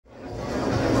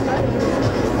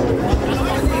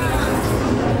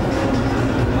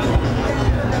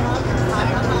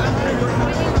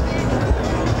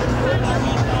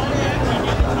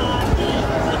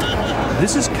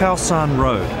This is Khao San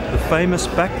Road, the famous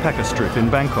backpacker strip in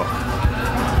Bangkok.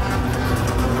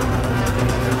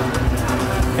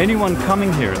 Anyone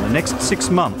coming here in the next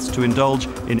 6 months to indulge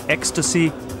in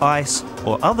ecstasy, ice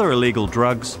or other illegal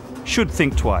drugs should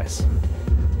think twice.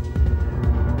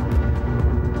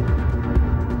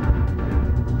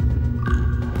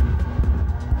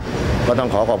 ก็ต้อง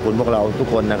ขอขอบคุณพวกเราทุก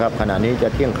คนนะครับขณะนี้จะ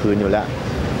เที่ยงคืนอยู่แล้ว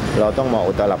เราต้องมาอ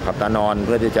ดตาหลับขับตานอนเ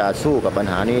พื่อที่จะสู้กับปัญ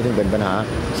หานี้ซึ่งเป็นปัญหา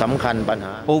สำคัญปัญห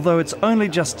า Although it's only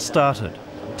just started,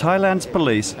 Thailand's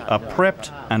police are prepped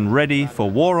and ready for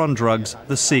War on Drugs,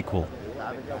 the sequel.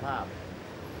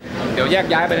 เดี๋ยวแยก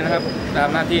ย้ายไปเลยนะครับตาม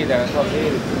หน้าที่แต่คนที่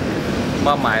ม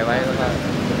อบหมายไว้แล้วก็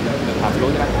ขับร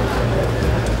ถ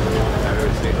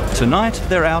Tonight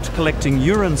they're out collecting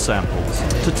urine samples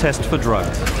to test for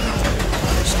drugs.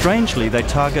 Strangely, they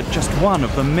target just one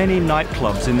of the many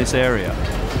nightclubs in this area,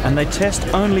 and they test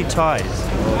only Thais.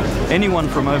 Anyone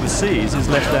from overseas is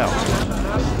left out.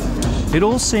 It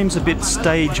all seems a bit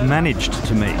stage-managed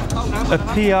to me, a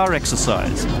PR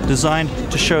exercise designed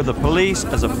to show the police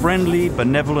as a friendly,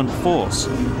 benevolent force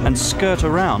and skirt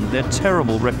around their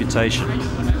terrible reputation.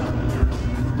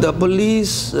 The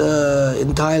police in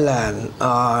Thailand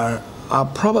are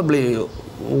probably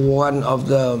one of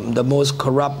the most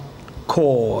corrupt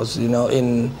corps, in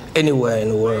anywhere in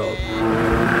the world.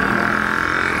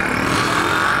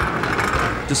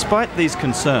 Despite these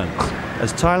concerns,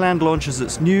 as Thailand launches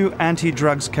its new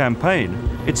anti-drugs campaign,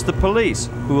 it's the police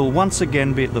who will once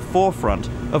again be at the forefront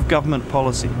of government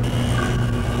policy.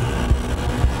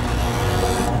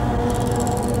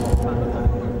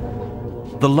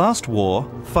 The last war,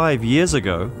 5 years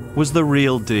ago, was the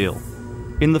real deal.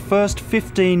 In the first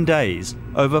 15 days,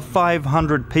 over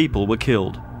 500 people were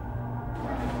killed.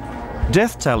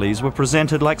 Death tallies were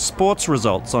presented like sports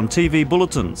results on TV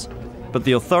bulletins, but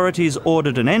the authorities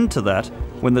ordered an end to that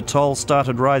when the toll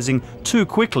started rising too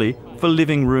quickly for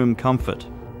living room comfort.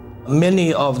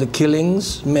 Many of the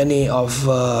killings, many of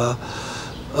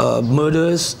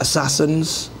murders,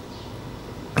 assassins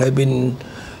have been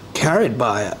carried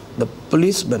by the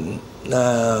policemen.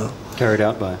 Carried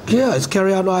out by? Yeah, it's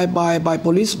carried out by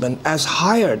policemen as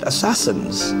hired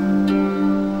assassins.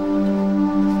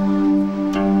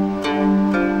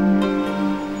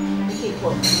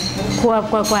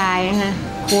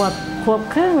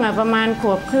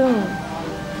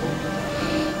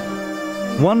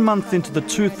 One month into the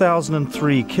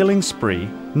 2003 killing spree,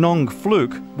 Nong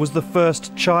Phluk was the first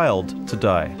child to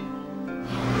die.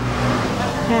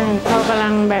 เขากำลั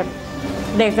งแบบ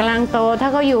เด็กกำลังโตถ้า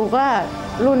เขาอยู่ก็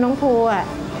รุ่นน้องภูอ่ะ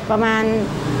ประมาณ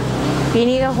ปี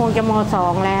นี้ก็คงจะม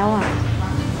.2 แล้วอ่ะ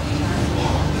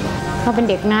เขาเป็น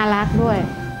เด็กน่ารักด้วย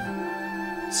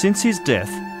Since his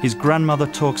death, his grandmother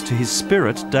talks to his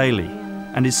spirit daily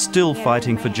and is still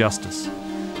fighting for justice.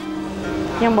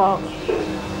 ยังบอก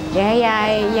เดี๋ยวให้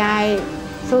ยาย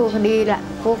สู้คดีละ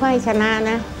กูก็ให้ชนะ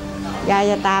นะยาย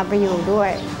จะตามไปอยู่ด้วย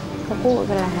เขาพูด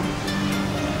กันละ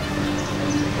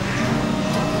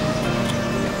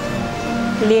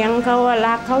เลี้ยงเขา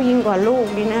รักเขายิ่งกว่าลูก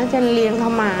ดีนะฉันเลี้ยงเข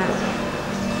ามา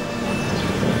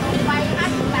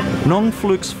Nong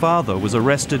Phluk's father was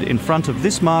arrested in front of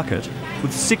this market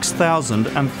with 6,000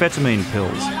 amphetamine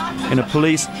pills in a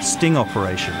police sting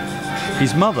operation.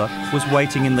 His mother was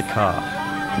waiting in the car.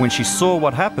 When she saw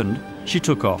what happened, she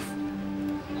took off.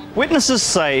 Witnesses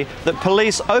say that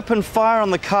police opened fire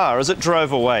on the car as it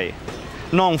drove away.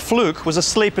 Nong Phluk was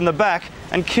asleep in the back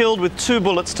and killed with 2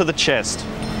 bullets to the chest.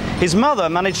 His mother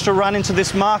managed to run into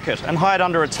this market and hide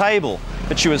under a table,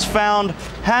 but she was found,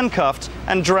 handcuffed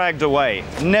and dragged away,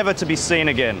 never to be seen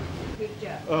again.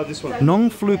 Nong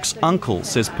Phluk's uncle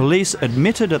says police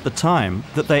admitted at the time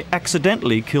that they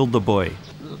accidentally killed the boy.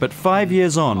 But 5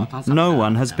 years on, no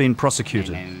one has been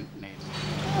prosecuted.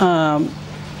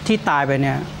 ที่ตายไปเ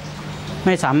นี่ยไ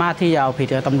ม่สามารถที่จะเอาผิด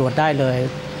กับตำรวจได้เลย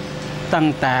ตั้ง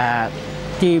แต่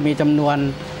ที่มีจำนวน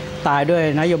ตายด้วย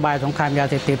นโยบายสงครามยา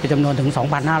เสพติดเป็นจำนวนถึง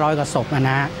 2,500 กว่าศพน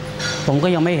ะฮะผมก็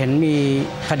ยังไม่เห็นมี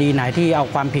คดีไหนที่เอา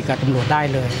ความผิดกับตำรวจได้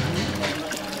เลย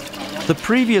The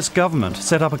previous government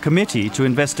set up a committee to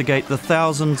investigate the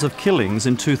thousands of killings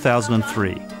in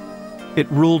 2003. It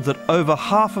ruled that over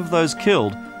half of those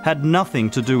killed had nothing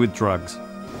to do with drugs.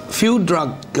 Few drug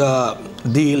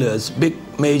dealers, big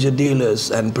major dealers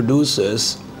and producers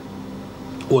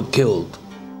were killed.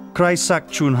 Kraisak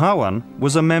Choonhavan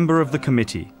was a member of the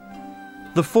committee.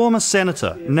 The former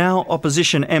senator, now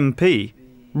opposition MP,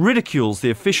 ridicules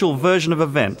the official version of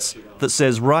events that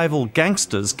says rival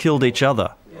gangsters killed each other.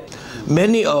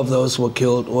 Many of those who were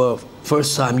killed were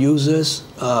first-time users,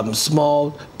 small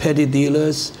petty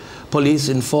dealers, police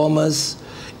informers,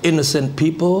 innocent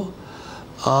people.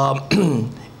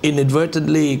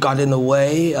 inadvertently got in the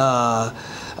way,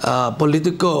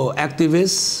 political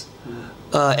activists,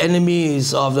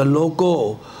 enemies of the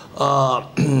local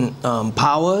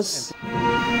powers.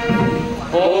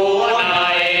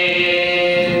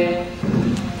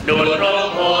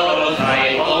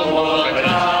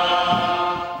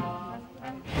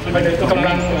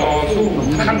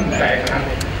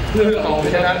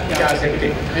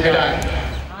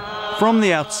 From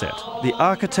the outset, the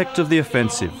architect of the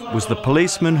offensive was the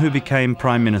policeman who became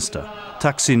Prime Minister,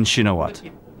 Thaksin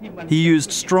Shinawatra. He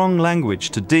used strong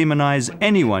language to demonize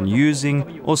anyone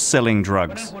using or selling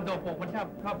drugs.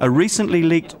 A recently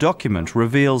leaked document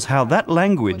reveals how that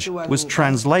language was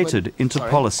translated into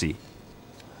policy.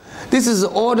 This is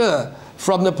an order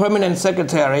from the Permanent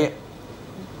Secretary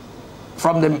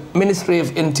from the Ministry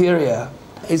of Interior.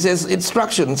 It says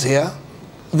instructions here.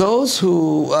 Those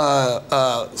who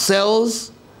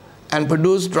sells and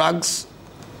produce drugs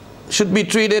should be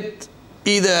treated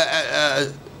either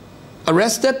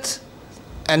arrested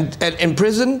and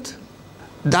imprisoned,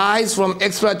 dies from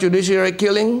extrajudicial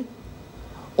killing,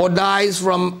 or dies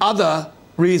from other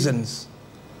reasons.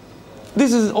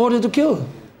 This is an order to kill.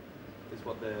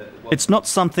 It's not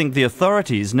something the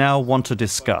authorities now want to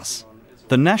discuss.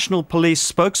 The National Police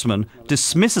spokesman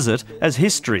dismisses it as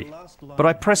history, but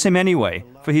I press him anyway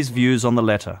for his views on the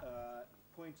letter.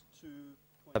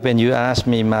 When you ask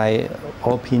me my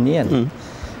opinion,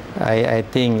 I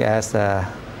think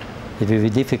it will be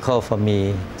difficult for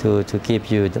me to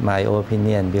give you my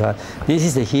opinion because this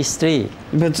is the history.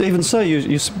 But even so,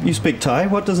 you speak Thai.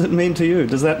 What does it mean to you?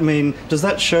 Does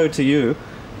that show to you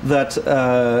that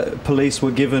police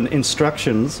were given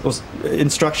instructions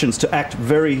to act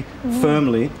very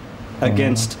firmly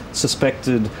against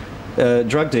suspected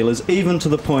drug dealers, even to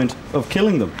the point of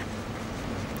killing them?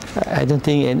 I don't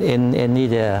think any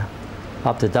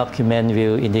of the document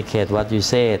will indicate what you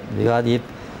said, because if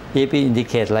it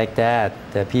indicates like that,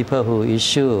 the people who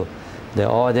issue the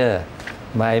order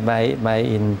might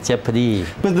in jeopardy.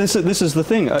 But this is the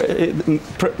thing.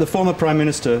 The former Prime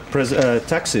Minister,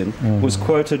 Thaksin, was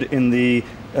quoted in the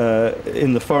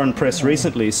foreign press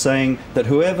recently saying that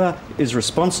whoever is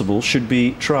responsible should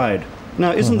be tried.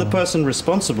 Now, isn't the person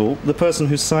responsible the person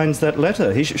who signs that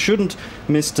letter? Shouldn't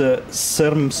Mr.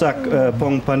 Sermsak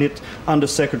Pongpanit, Under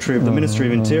Secretary of the Ministry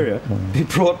of Interior, be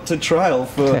brought to trial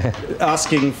for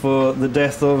asking for the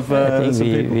death of I some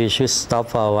think people? we should stop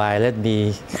for a while. Let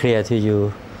me clear to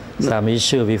you some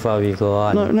issue before we go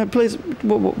on. No, please.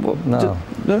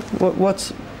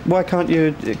 Why can't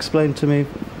you explain to me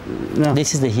now?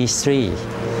 This is the history.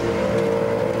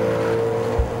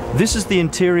 This is the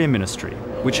Interior Ministry,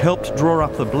 which helped draw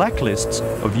up the blacklists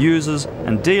of users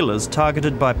and dealers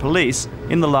targeted by police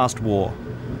in the last war.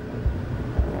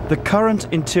 The current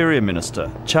Interior Minister,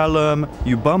 Chalerm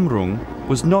Yubamrung,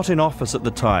 was not in office at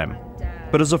the time,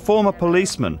 but as a former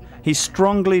policeman, he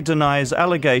strongly denies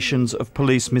allegations of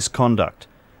police misconduct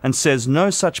and says no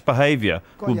such behaviour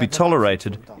will be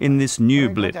tolerated in this new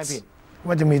blitz.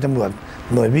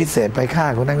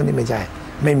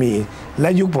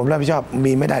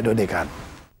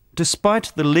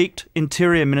 Despite the leaked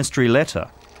Interior Ministry letter,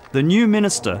 the new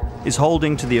minister is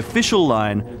holding to the official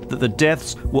line that the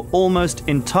deaths were almost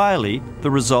entirely the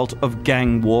result of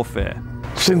gang warfare.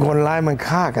 ซึ่งคนร้ายมัน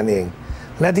ฆ่ากันเอง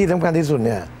และที่สำคัญที่สุดเ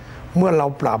นี่ยเมื่อเรา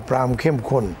ปราบปรามเข้ม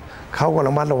ข้นเขาก็ร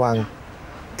ะมัดระวัง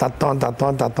ตัดตอ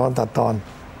น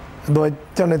โดย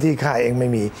เจ้าหน้าที่ฆ่าเองไม่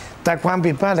มีแต่ความ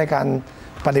ผิดพลาดในการ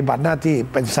ปฏิบัติหน้าที่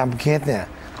เป็นซัมเคสเนี่ย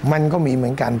มันก็มีเหมื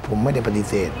อนกันผมไม่ได้ปฏิ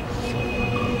เสธ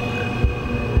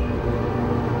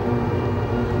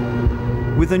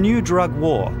With a new drug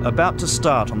war about to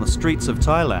start on the streets of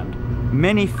Thailand,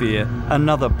 many fear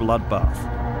another bloodbath.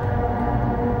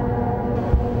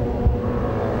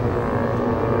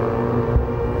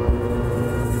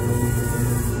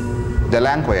 The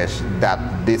language that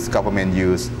this government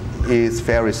used is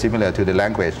very similar to the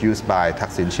language used by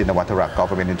Thaksin Shinawatra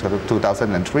government in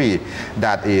 2003.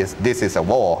 That is, this is a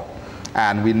war,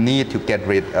 and we need to get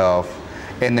rid of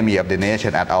enemy of the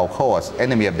nation at all costs.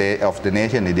 Enemy of the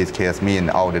nation in this case mean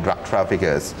all the drug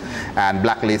traffickers, and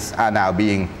blacklists are now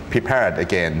being prepared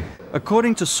again.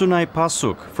 According to Sunai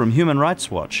Phasuk from Human Rights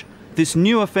Watch, this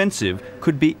new offensive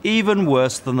could be even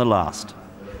worse than the last.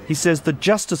 He says the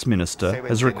Justice Minister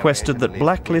has requested that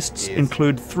blacklists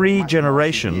include 3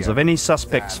 generations of any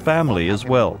suspect's family as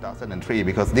well. 2003,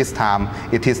 because this time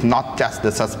it is not just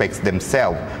the suspects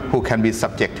themselves who can be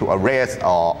subject to arrest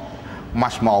or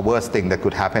much more worse thing that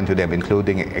could happen to them,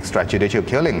 including extrajudicial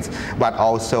killings, but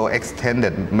also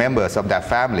extended members of their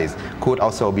families could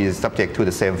also be subject to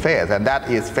the same fate, and that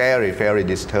is very, very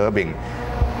disturbing.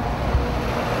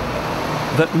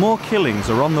 That more killings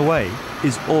are on the way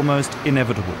is almost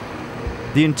inevitable.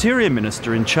 The Interior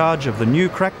Minister in charge of the new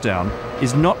crackdown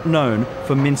is not known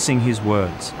for mincing his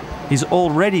words. He's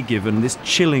already given this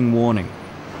chilling warning.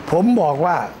 ผมบอก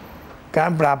ว่ากา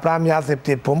รปราบปรามยาเสพ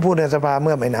ติดผมพูดในสภาเ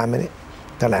มื่อไม่นานมานี้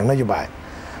แถลงนโยบาย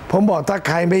ผมบอกถ้าใ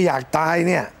ครไม่อยากตาย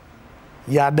เนี่ย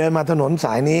อย่าเดินมาถนนส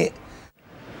ายนี้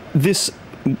This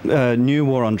new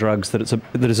war on drugs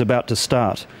that is about to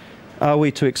start, are we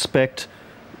to expect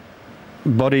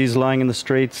bodies lying in the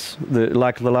streets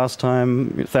like the last time,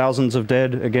 thousands of dead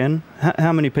again?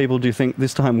 How many people do you think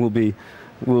this time will be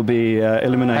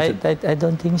eliminated? I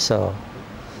don't think so.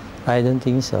 I don't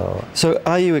think so. So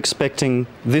are you expecting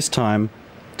this time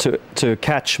to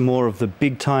catch more of the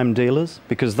big time dealers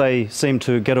because they seemed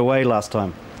to get away last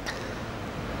time?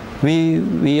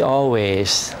 We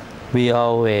always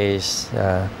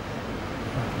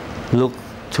look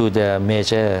to the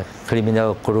major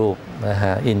criminal group,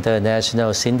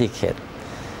 international syndicate.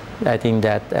 I think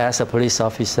that as a police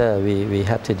officer, we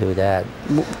have to do that.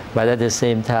 But at the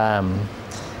same time,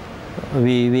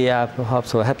 we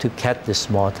also have to catch the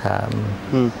small time,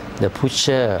 the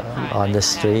pusher on the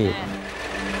street.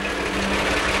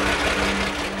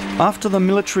 After the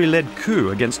military-led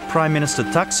coup against Prime Minister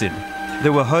Thaksin,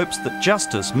 there were hopes that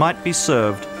justice might be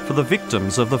served for the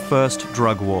victims of the first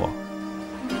drug war.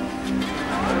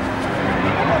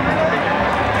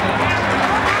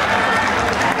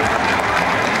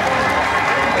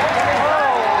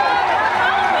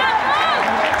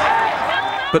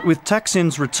 But with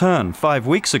Thaksin's return 5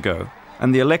 weeks ago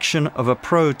and the election of a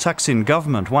pro-Thaksin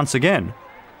government once again,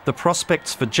 the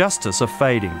prospects for justice are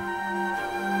fading.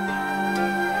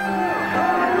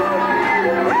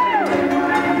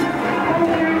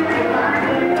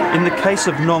 In the case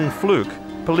of Nong Fluk,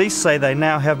 police say they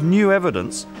now have new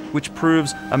evidence which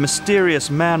proves a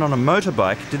mysterious man on a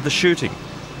motorbike did the shooting.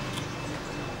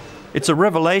 It's a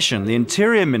revelation the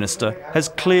Interior Minister has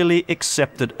clearly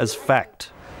accepted as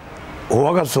fact. หัว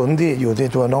กระสุนที่อยู่ที่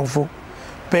ตัวน้องฟุก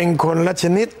เป็นคนละช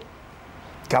นิด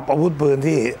กับอาวุธปืน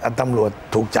ที่ตำรวจ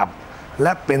ถูกจับแล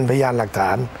ะเป็นพยานหลักฐ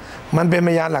านมันเป็นพ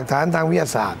ยานหลักฐานทางวิทยา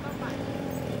ศาสตร์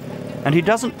And he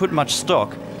doesn't put much stock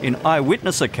in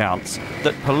eyewitness accounts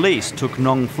that police took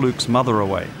Nong Fluk's mother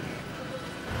away.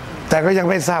 แต่ก็ยัง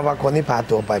ไม่ทราบว่าคนที่พา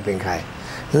ตัวไปเป็นใคร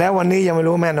แล้ววันนี้ยังไม่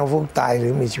รู้แม่น้องฟุกตายหรื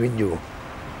อมีชีวิตอยู่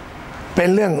เป็น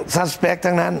เรื่อง suspect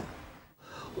ทั้งนั้น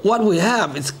What we have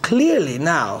is clearly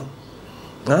now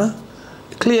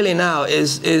is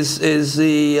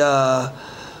the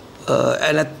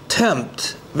an attempt,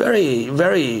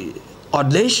 very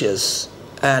audacious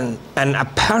and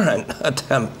apparent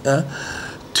attempt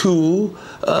to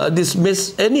dismiss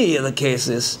any of the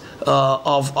cases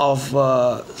of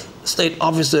state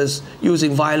officers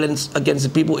using violence against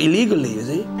the people illegally. You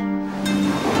see?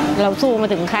 เราสู้มา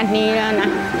ถึงขั้นนี้แล้วนะ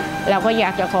เราก็อยา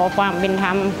กจะขอความเป็นธร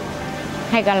รม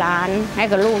ให้กับหลานให้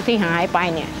กับลูกที่หายไป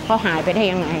เนี่ยเขาหายไปได้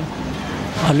ยังไง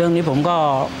เรื่องนี้ผม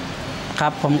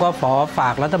ก็ขอฝา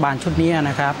กรัฐบาลชุดนี้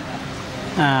นะครับ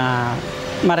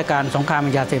มาตรการสงคราม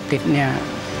ยาเสพติดเนี่ย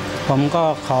ผมก็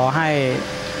ขอให้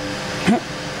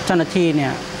เจ้าหน้าที่เนี่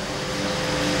ย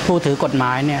ผู้ถือกฎหม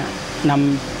ายเนี่ยน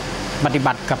ำปฏิ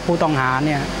บัติกับผู้ต้องหาเ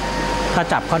นี่ยถ้า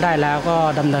จับเขาได้แล้วก็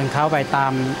ดำเนินเขาไปตา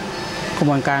มกระบ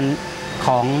วนการข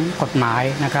องกฎหมาย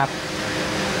นะครับ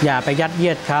อย่าไปยัดเยี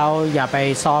ยดเขาอย่าไป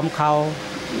ซ้อมเขา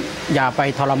อย่าไป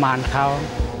ทรมานเขา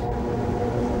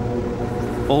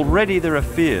Already there are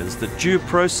fears that due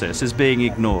process is being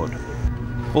ignored.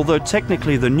 Although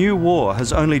technically the new war has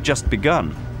only just begun,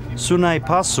 Sunai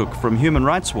Phasuk from Human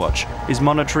Rights Watch is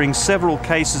monitoring several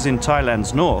cases in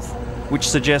Thailand's north which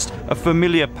suggest a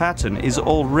familiar pattern is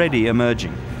already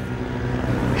emerging.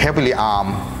 Heavily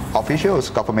armed officials,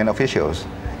 government officials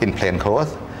in plain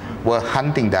clothes were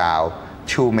hunting down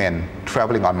 2 men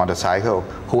traveling on motorcycle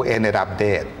who ended up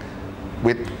dead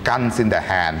with guns in their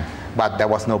hand, but there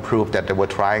was no proof that they were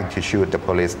trying to shoot the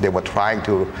police. They were trying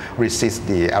to resist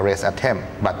the arrest attempt,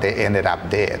 but they ended up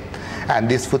dead. And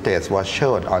this footage was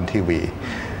shown on TV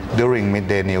during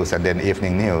midday news and then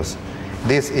evening news.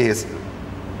 This is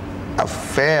a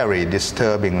very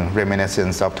disturbing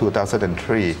reminiscence of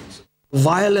 2003.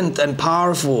 Violent and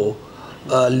powerful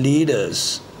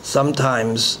leaders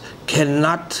sometimes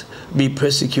cannot be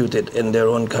persecuted in their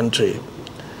own country,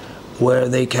 where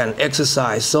they can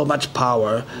exercise so much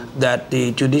power that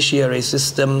the judiciary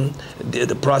system,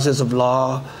 the process of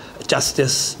law,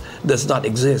 justice does not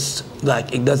exist,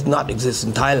 like it does not exist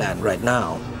in Thailand right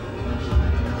now.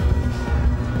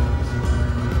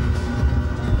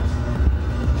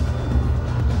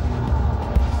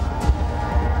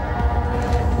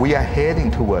 We are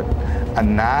heading toward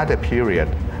another period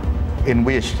in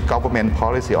which government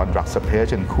policy on drug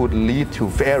suppression could lead to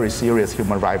very serious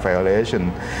human rights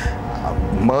violation,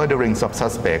 murderings of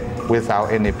suspects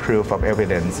without any proof of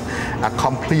evidence, a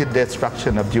complete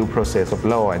destruction of due process of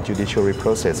law and judiciary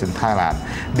process in Thailand.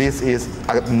 This is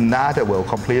another world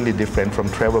completely different from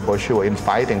travel brochure in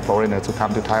fighting foreigners to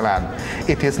come to Thailand.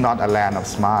 It is not a land of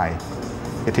smile.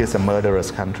 It is a murderous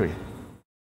country.